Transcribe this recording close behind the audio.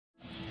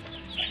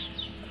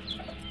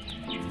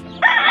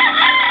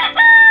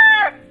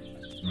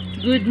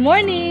Good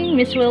morning,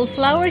 Miss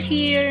Wildflower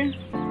here.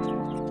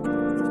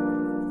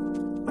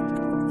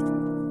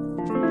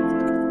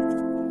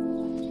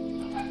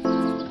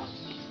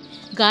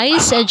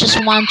 Guys, I just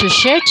want to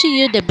share to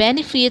you the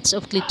benefits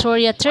of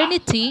Clitoria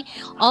ternity,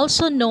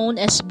 also known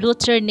as blue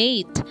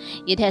ternate.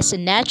 It has a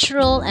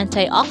natural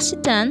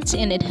antioxidant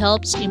and it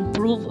helps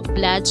improve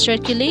blood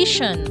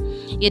circulation.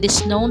 It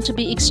is known to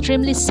be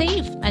extremely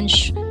safe and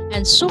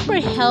super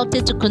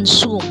healthy to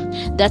consume.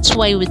 That's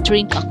why we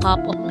drink a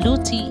cup of blue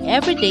tea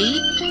every day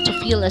to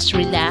feel as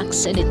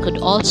relaxed, and it could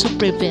also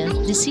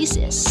prevent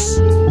diseases.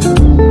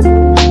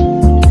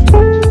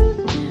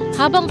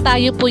 Habang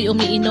tayo po'y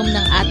umiinom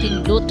ng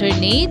ating blue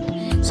ternate,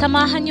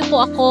 samahan niyo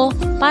po ako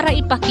para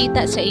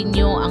ipakita sa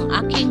inyo ang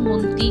aking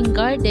munting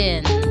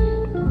garden.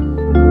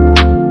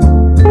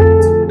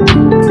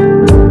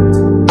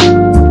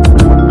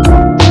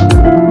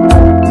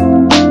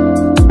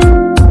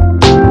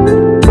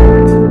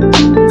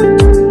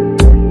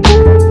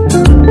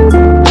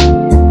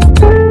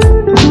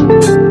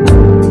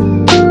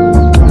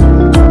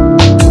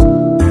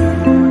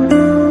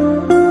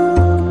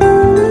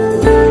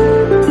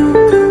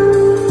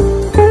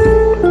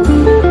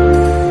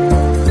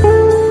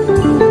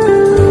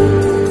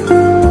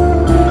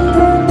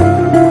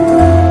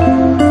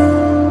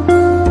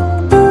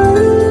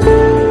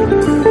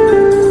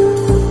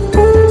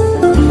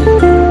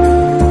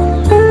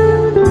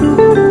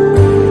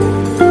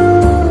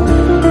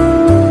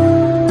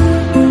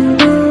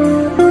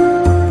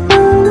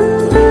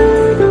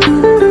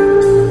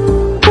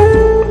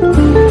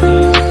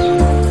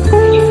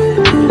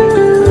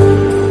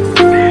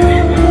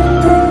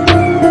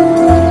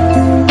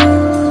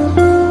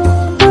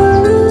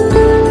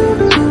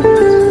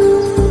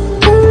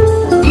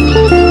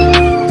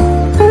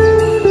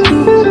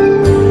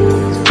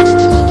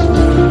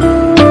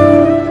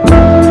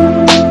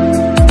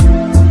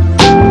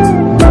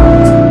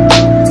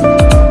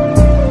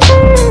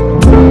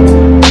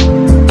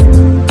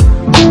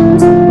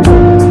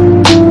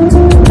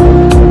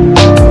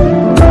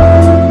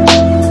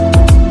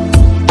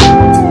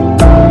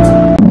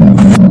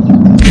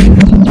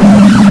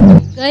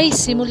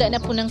 Simula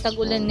na po ng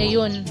tag-ulan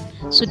ngayon,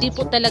 so di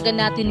po talaga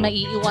natin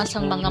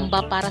maiiwasang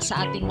mangamba para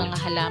sa ating mga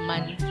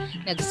halaman.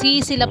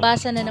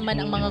 Nagsisilabasan na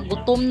naman ang mga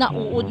gutom na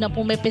uod na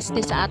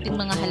pumipeste sa ating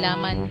mga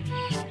halaman,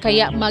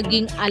 kaya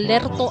maging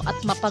alerto at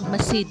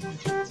mapagmasid.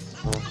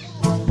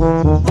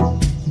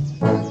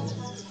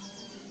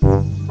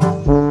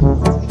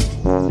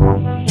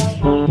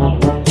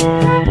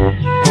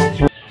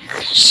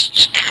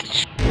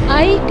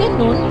 Ay,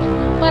 ganun?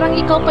 Parang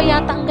ikaw pa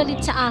yata ang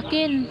galit sa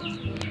akin.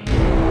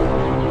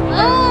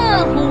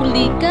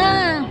 Huli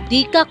ka.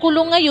 Di ka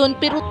kulong ngayon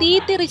pero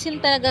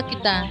titirisin talaga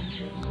kita.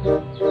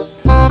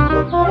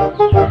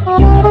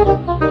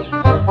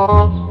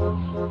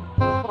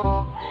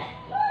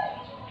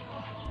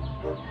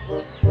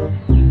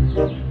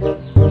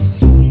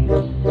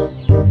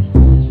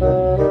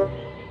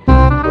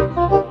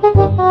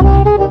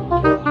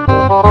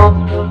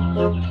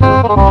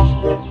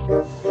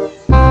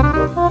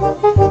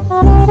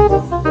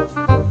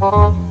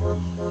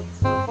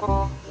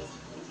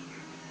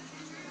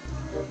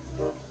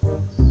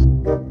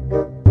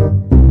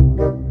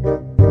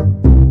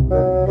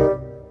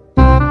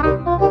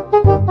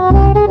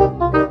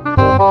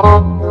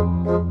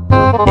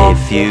 A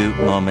few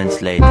moments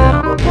later.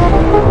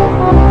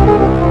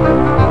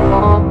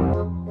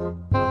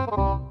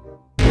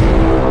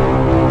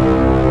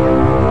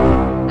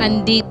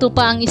 Andito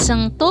pa ang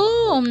isang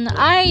Tom.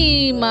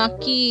 Ay,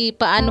 Maki,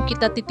 paano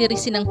kita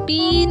titirisin ng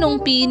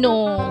pinong-pino?